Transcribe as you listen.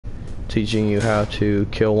teaching you how to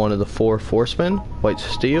kill one of the 4 Forcemen, White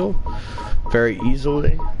Steel, very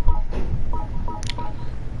easily.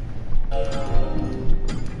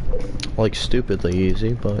 Like stupidly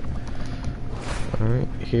easy, but alright,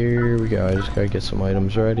 here we go. I just gotta get some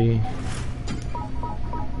items ready.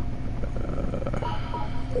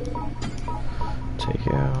 Take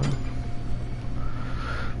out.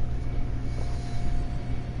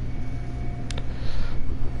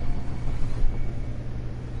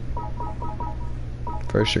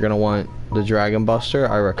 First, you're gonna want the Dragon Buster.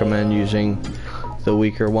 I recommend using the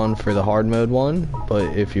weaker one for the hard mode one,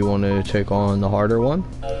 but if you want to take on the harder one,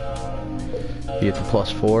 you get the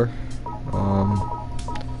 +4.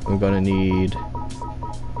 I'm gonna need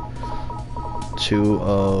 2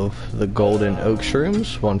 of the golden oak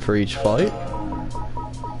shrooms, 1 for each fight.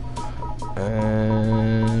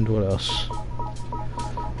 And what else?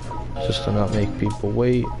 Just to not make people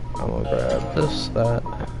wait, I'm gonna grab this, that.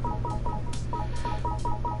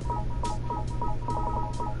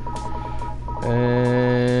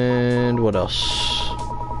 And what else?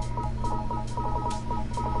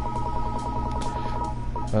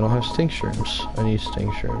 I don't have stink shrooms. I need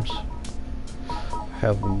stink shrooms. I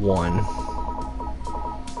have 1.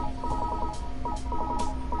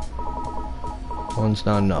 One's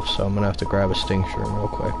not enough, so I'm gonna have to grab a stink shroom real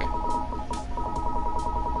quick.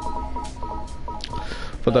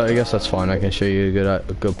 But I guess that's fine. I can show you a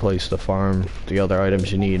good place to farm the other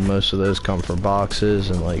items you need. Most of those come from boxes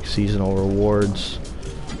and like seasonal rewards.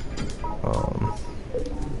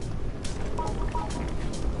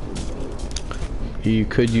 You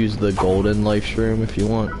could use the golden life shroom if you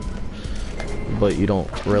want, but you don't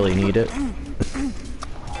really need it.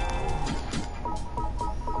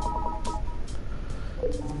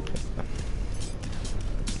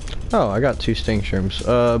 Oh, I got 2 stink shrooms.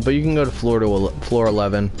 But you can go to floor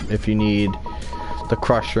 11 if you need the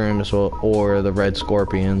crush shrooms or the red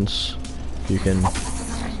scorpions. You can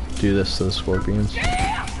do this to the scorpions.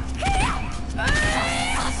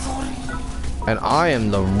 And I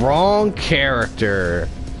am the wrong character.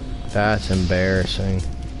 That's embarrassing.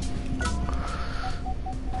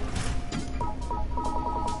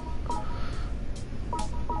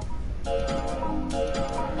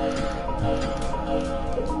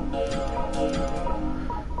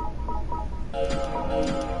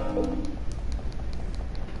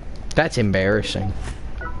 That's embarrassing.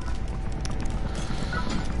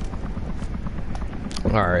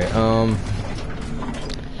 Alright,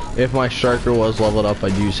 if my striker was leveled up,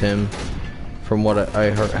 I'd use him. From what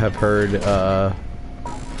I have heard,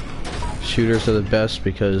 shooters are the best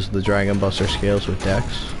because the Dragon Buster scales with Dex.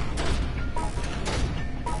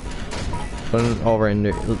 But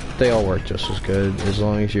they all work just as good as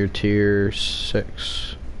long as you're tier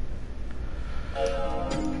 6.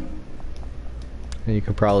 And you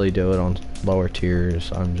could probably do it on lower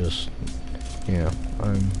tiers. I'm just,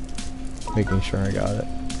 I'm making sure I got it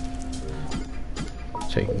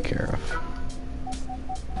taken care of.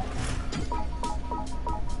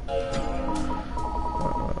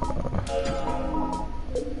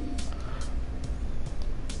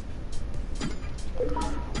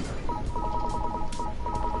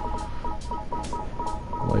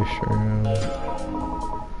 Life shroom.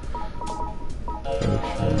 Life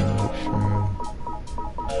shroom, life shroom.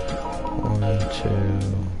 1, 2.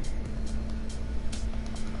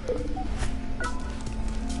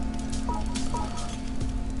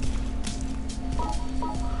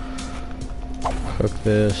 Cook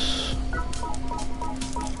this.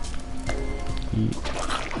 Eat.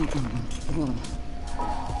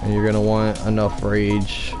 And you're gonna want enough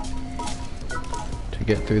rage to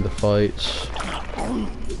get through the fights.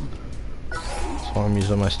 So I'm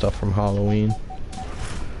using my stuff from Halloween.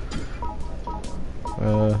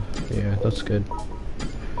 Yeah, that's good.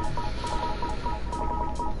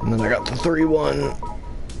 And then I got the 3-1.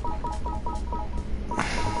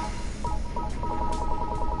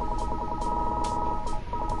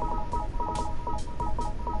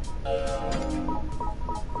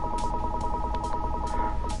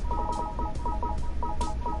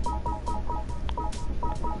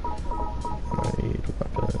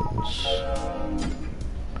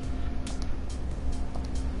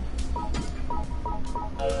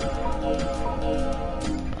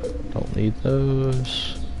 Don't need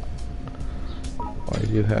those. I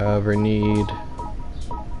do have or need.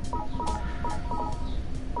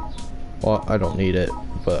 Well, I don't need it,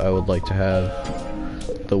 but I would like to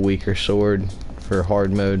have the weaker sword for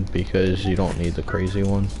hard mode because you don't need the crazy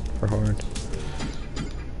one for hard.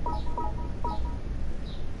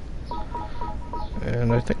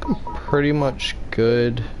 And I think I'm pretty much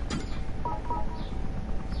good.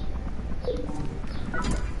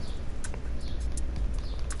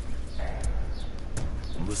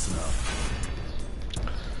 Listen up.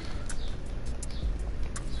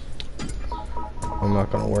 I'm not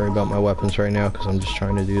gonna worry about my weapons right now because I'm just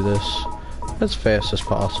trying to do this as fast as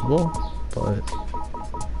possible, but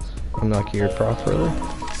I'm not geared properly.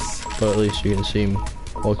 But at least you can see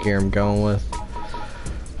what gear I'm going with.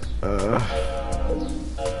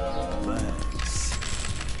 Thanks.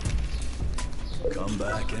 Come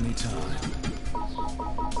back anytime.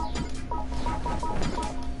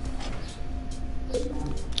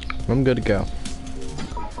 I'm good to go.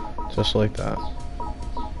 Just like that.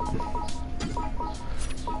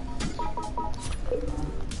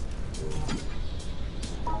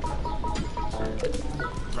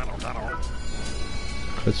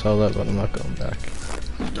 Could sell that, but I'm not going back.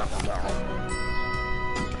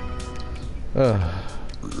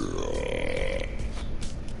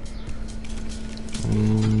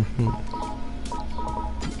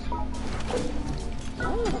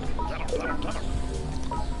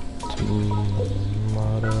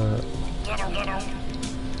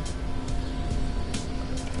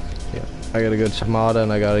 Yeah, I gotta go to Tamada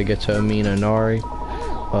and I gotta get to Amina Nari.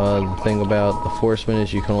 The thing about the Forcemen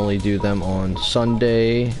is you can only do them on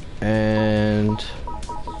Sunday and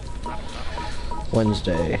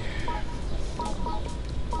Wednesday.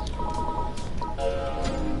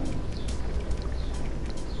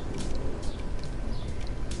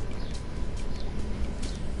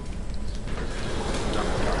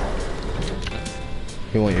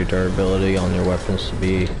 You want your durability on your weapons to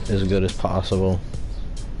be as good as possible.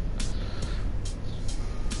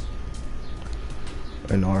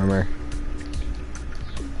 And armor.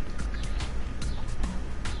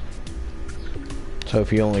 So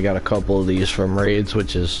if you only got a couple of these from raids,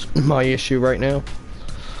 which is my issue right now,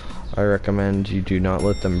 I recommend you do not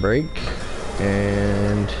let them break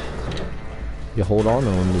and you hold on to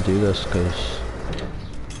them to do this because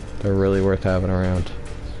they're really worth having around.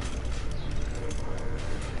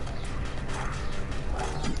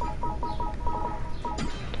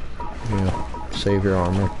 Yeah, save your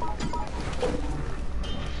armor.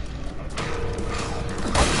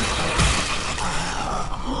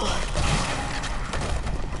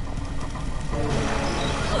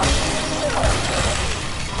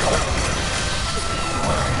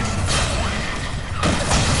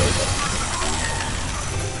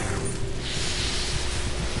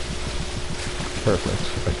 Perfect.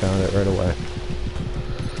 I found it right away.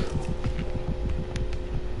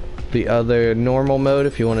 The other normal mode,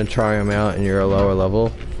 if you want to try them out and you're a lower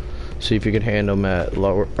level, see if you can handle them at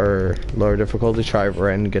lower difficulty. Try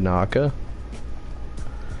Ren Ganaka.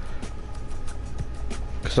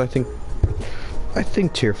 Because I think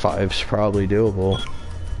tier 5's probably doable.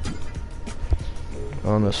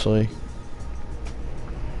 Honestly.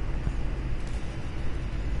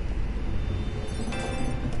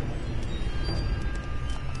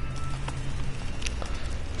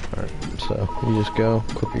 So you just go,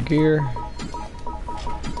 equip your gear.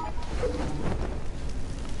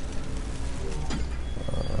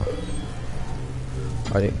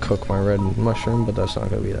 I didn't cook my red mushroom, but that's not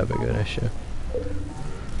going to be that big of an issue.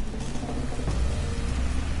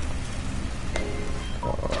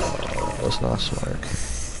 That's not smart.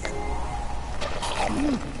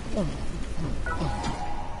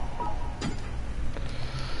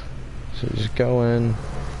 So you just go in.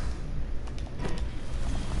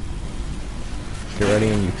 Get ready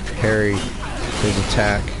and you parry his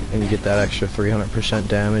attack and you get that extra 300%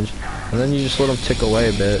 damage, and then you just let him tick away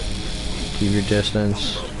a bit, keep your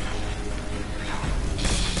distance.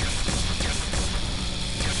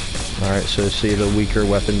 Alright, so see, the weaker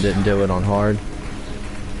weapon didn't do it on hard.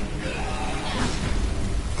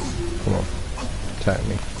 Come on, attack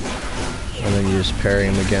me. And then you just parry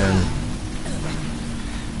him again,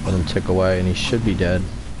 let him tick away, and he should be dead.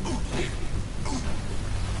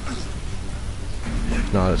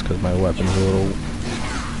 No, it's because my weapon's a little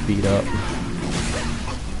beat up.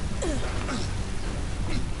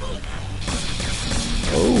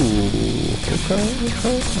 Oh, okay,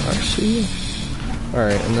 I see you.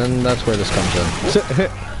 Alright, and then that's where this comes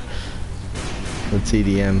in. The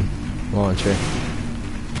TDM launcher.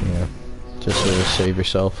 Yeah, just to save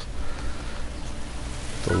yourself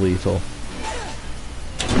the lethal.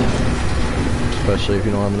 Especially if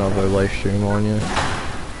you don't have another life stream on you.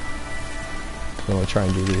 I'm gonna try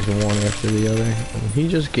and do these one after the other. And he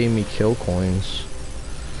just gave me kill coins.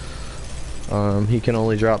 He can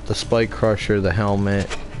only drop the spike crusher, the helmet,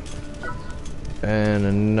 and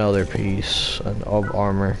another piece of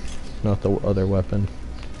armor, not the other weapon.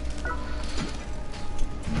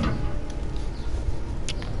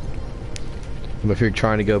 But if you're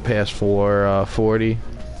trying to go past 440,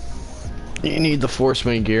 You need the force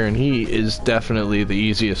main gear, and he is definitely the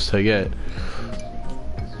easiest to get.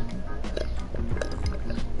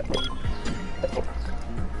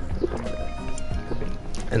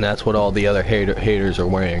 And that's what all the other haters are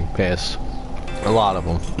wearing past. A lot of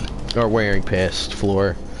them are wearing past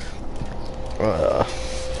floor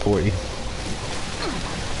 40.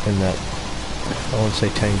 In that, I won't say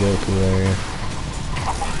Tengoku area.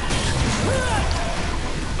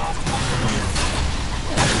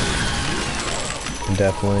 And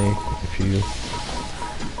definitely, if you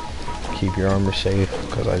keep your armor safe,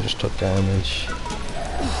 because I just took damage.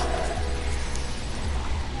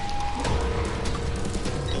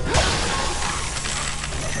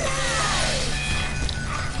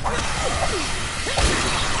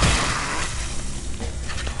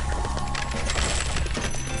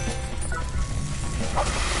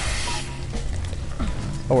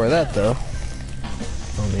 I'll wear that though.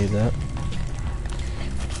 Don't need that.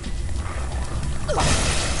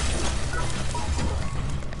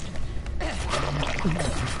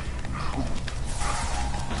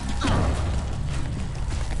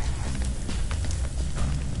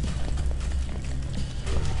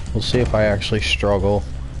 We'll see if I actually struggle.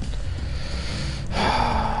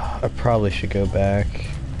 I probably should go back.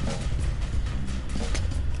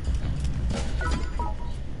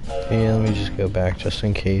 Yeah, let me just go back just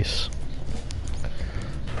in case.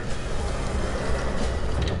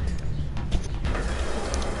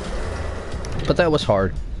 But that was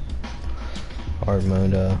hard. Hard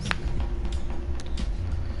mode,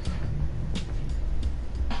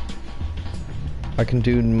 I can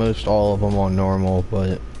do most all of them on normal,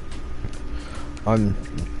 but I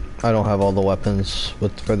don't have all the weapons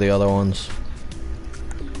for the other ones.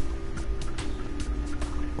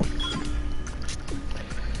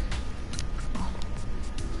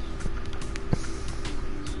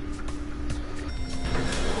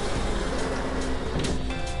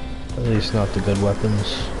 At least not the good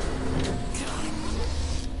weapons.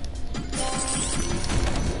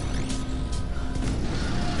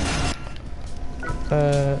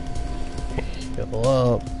 Heal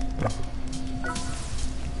up.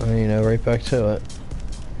 And, you know, right back to it.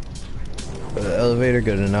 Go to the elevator,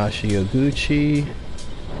 go to Nashi Yoguchi.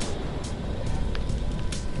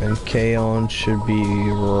 And K-On! Should be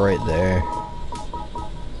right there.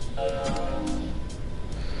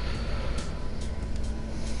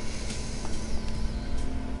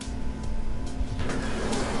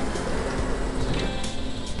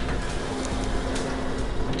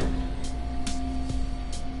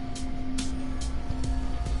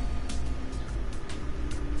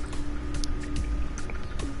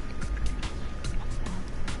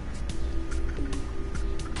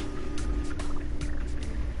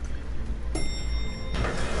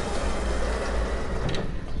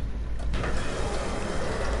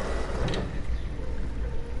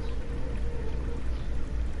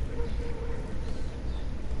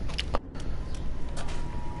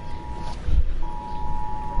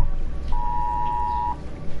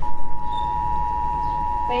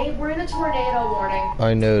 Babe, we're in a tornado warning.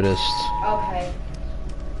 I noticed. Okay.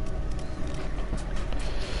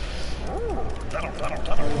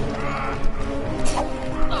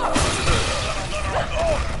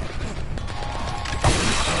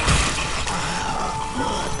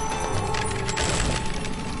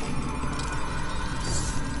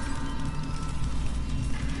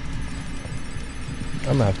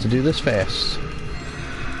 I'm gonna have to do this fast.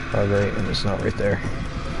 Oh, right, and it's not right there.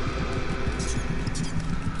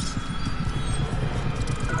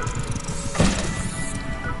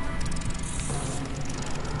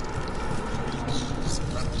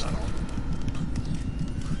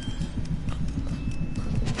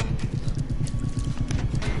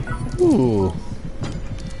 Ooh.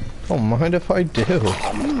 Don't mind if I do.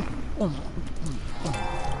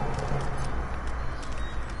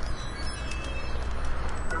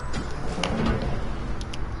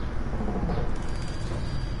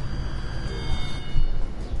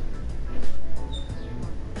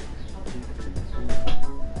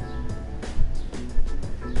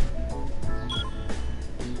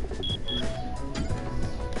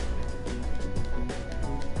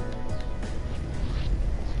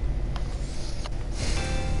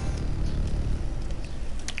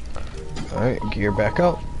 Alright, gear back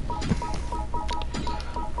up.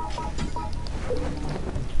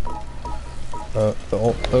 The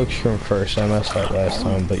oak shroom first. I messed up last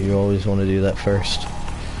time, but you always want to do that first.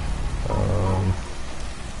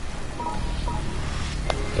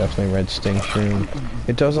 Definitely red sting shroom.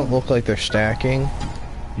 It doesn't look like they're stacking.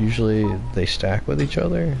 Usually they stack with each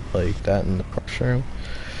other, like that in the crush room.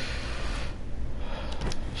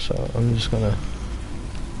 So I'm just gonna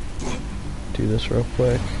do this real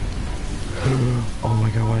quick. Oh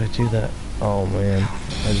my god, why did I do that? Oh man,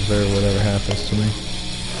 I deserve whatever happens to me.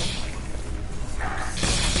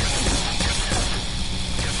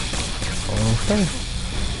 Okay,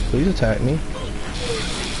 please attack me.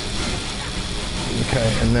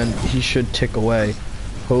 Okay, and then he should tick away,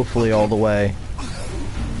 hopefully all the way.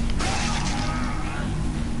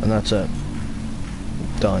 And that's it.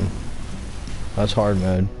 Done. That's hard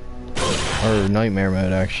mode. Or nightmare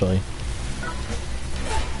mode, actually.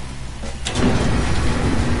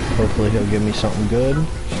 Hopefully he'll give me something good.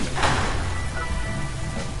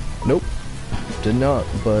 Nope. Did not,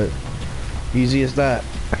 but easy as that.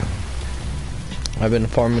 I've been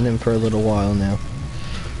farming him for a little while now.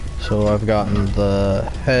 So I've gotten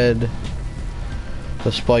the head,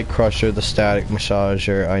 the spike crusher, the static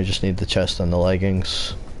massager. I just need the chest and the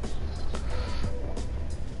leggings.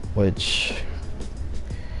 Which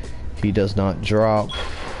he does not drop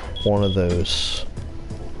one of those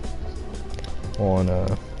on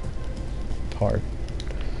hard.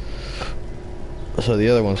 So the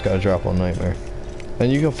other one's got to drop on nightmare.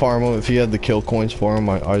 And you can farm them if you have the kill coins for them.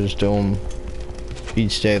 I just do them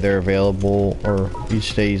each day they're available, or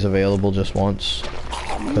each day he's available just once,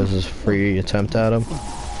 because it's a free attempt at him.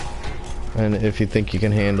 And if you think you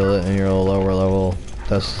can handle it and you're a lower level,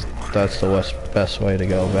 that's the best way to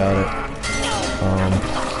go about it.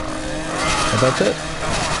 But that's it.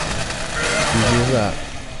 Easy as that.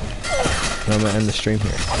 And I'm gonna end the stream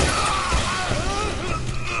here.